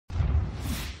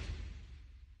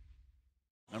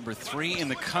Number 3 in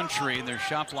the country in their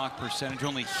shot block percentage.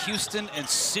 Only Houston and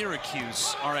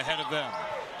Syracuse are ahead of them.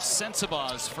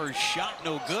 Sensabaugh's first shot,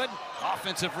 no good.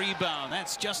 Offensive rebound.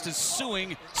 That's Justice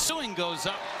Suing. Suing goes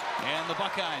up, and the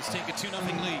Buckeyes take a 2-0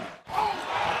 lead.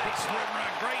 Nice rim run.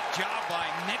 Great job by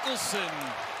Nicholson,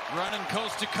 running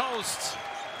coast to coast.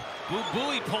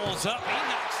 Bowie pulls up. He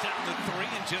knocks down the 3,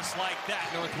 and just like that,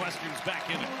 Northwestern's back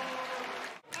in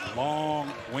it.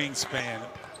 Long wingspan,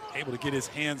 able to get his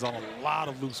hands on a lot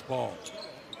of loose ball.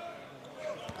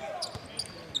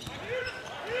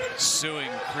 Suing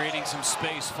creating some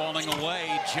space, falling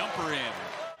away, jumper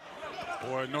in.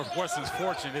 Boy, Northwestern's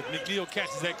fortunate. If McNeil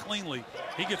catches that cleanly,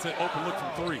 he gets an open look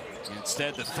from 3.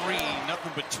 Instead, the 3,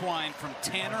 nothing but twine from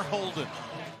Tanner Holden.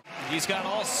 He's got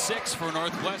all 6 for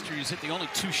Northwestern. He's hit the only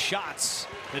 2 shots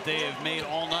that they have made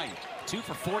all night. 2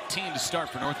 for 14 to start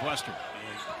for Northwestern.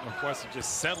 Northwestern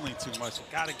just settling too much.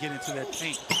 Got to get into that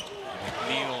paint.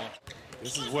 McNeil.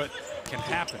 This is what can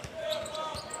happen.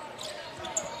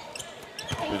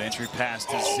 Good entry pass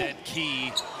to Zed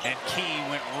Key, and Key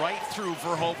went right through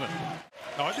Verhoeven.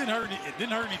 No, it didn't hurt. It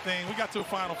didn't hurt anything. We got to a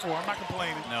Final Four. I'm not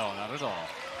complaining. No, not at all.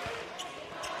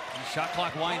 Shot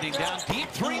clock winding down. Deep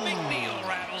 3. McNeil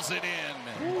rattles it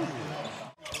in.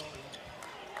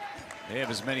 They have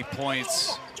as many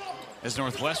points as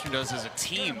Northwestern does as a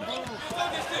team. What a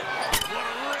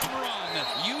rim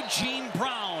run. Eugene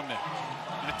Brown.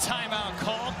 And a timeout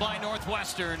called by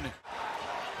Northwestern.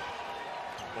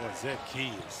 Boy, Zed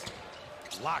Key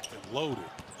is locked and loaded.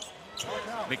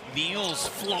 McNeil's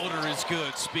floater is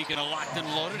good. Speaking of locked and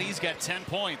loaded, he's got 10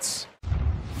 points.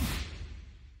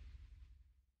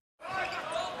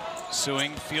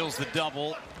 Suing feels the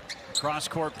double.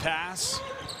 Cross-court pass.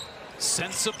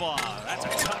 Sensabaugh. That's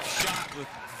a tough shot with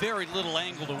very little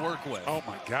angle to work with. Oh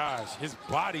my gosh, his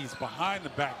body's behind the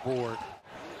backboard.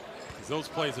 Those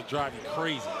plays are driving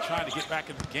crazy. Trying to get back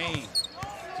in the game.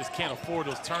 Just can't afford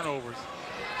those turnovers.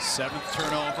 7th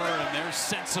turnover, and there's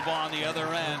Sensabaugh on the other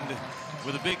end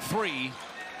with a big 3.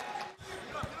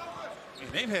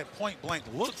 And they've had point-blank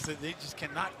looks that they just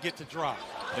cannot get to drop.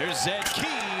 There's Zed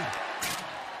Key.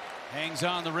 Hangs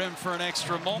on the rim for an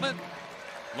extra moment.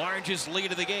 Largest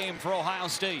lead of the game for Ohio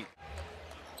State.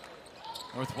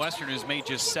 Northwestern has made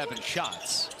just 7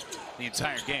 shots the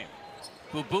entire game.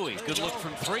 Bowie, good look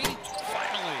from 3.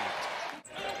 Finally.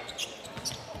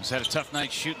 He's had a tough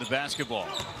night shooting the basketball.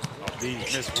 He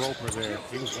missed Roper there.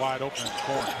 He was wide open in the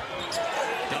corner.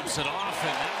 Dumps it off,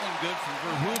 and that one good from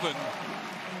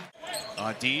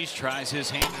Verhoeven. Dees tries his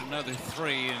hand at another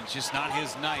 3, and it's just not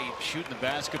his night shooting the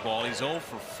basketball. He's 0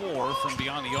 for 4 from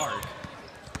beyond the arc.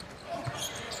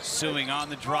 Suing on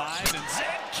the drive, and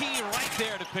Zed Key right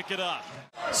there to pick it up.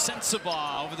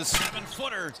 Sensabaugh over the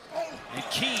 7-footer, and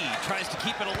Key tries to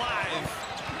keep it alive.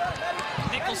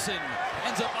 Nicholson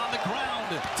ends up on the ground.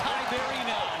 Ty Berry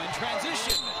now in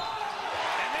transition.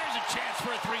 And there's a chance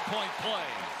for a 3-point play.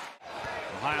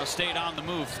 Ohio State on the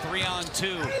move,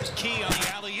 3-on-2. Key on the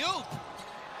alley-oop,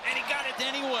 and he got it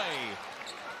anyway.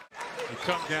 You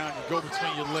come down, you go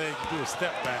between your legs, you do a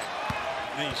step back,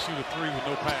 and then you shoot a 3 with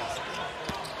no pass.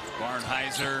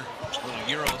 Barnheiser, little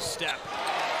Euro step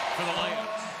for the layup.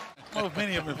 I don't know if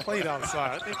many of them have played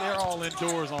outside. I think they're all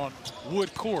indoors on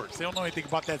wood courts. They don't know anything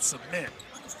about that cement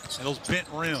and those bent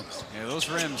rims. Yeah, those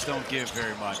rims don't give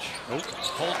very much. Nope.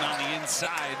 Holding on the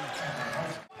inside.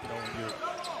 You know, when you're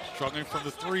struggling from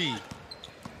the 3, you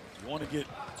want to get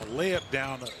a layup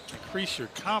down to increase your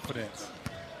confidence.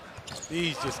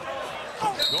 These just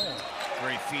keep going.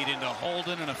 Great feed into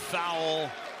Holden, and a foul.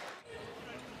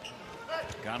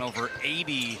 Gone over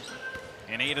 80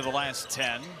 in 8 of the last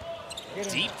 10.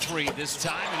 Deep 3 this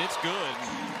time, and it's good.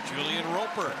 Julian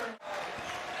Roper.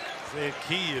 Zed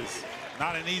Key is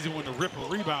not an easy one to rip a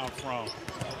rebound from.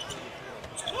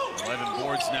 11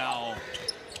 boards now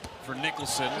for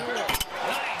Nicholson.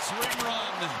 Nice rim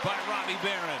run by Robbie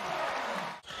Barron.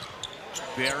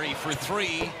 Berry for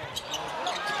 3.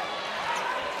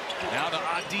 Now to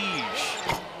Adij.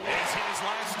 Has hit his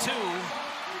last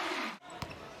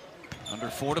 2. Under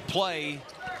 4 to play.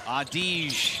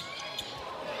 Adij.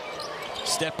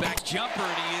 Step back jumper,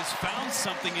 and he has found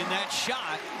something in that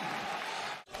shot.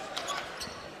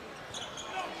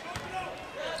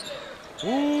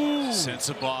 Ooh.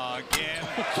 Sensabaugh again.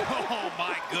 Oh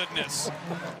my goodness.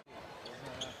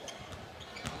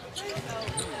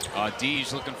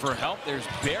 Deej looking for help. There's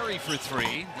Berry for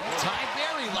 3. Ty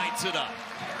Berry lights it up.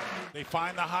 They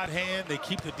find the hot hand. They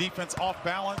keep the defense off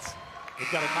balance.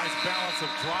 They've got a nice balance of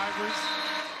drivers.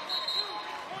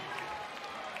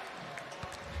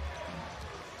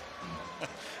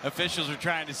 Officials are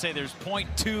trying to say there's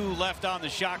 .2 left on the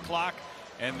shot clock,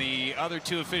 And the other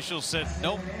two officials said,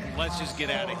 nope, let's just get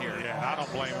out of here. Yeah, I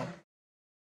don't blame them.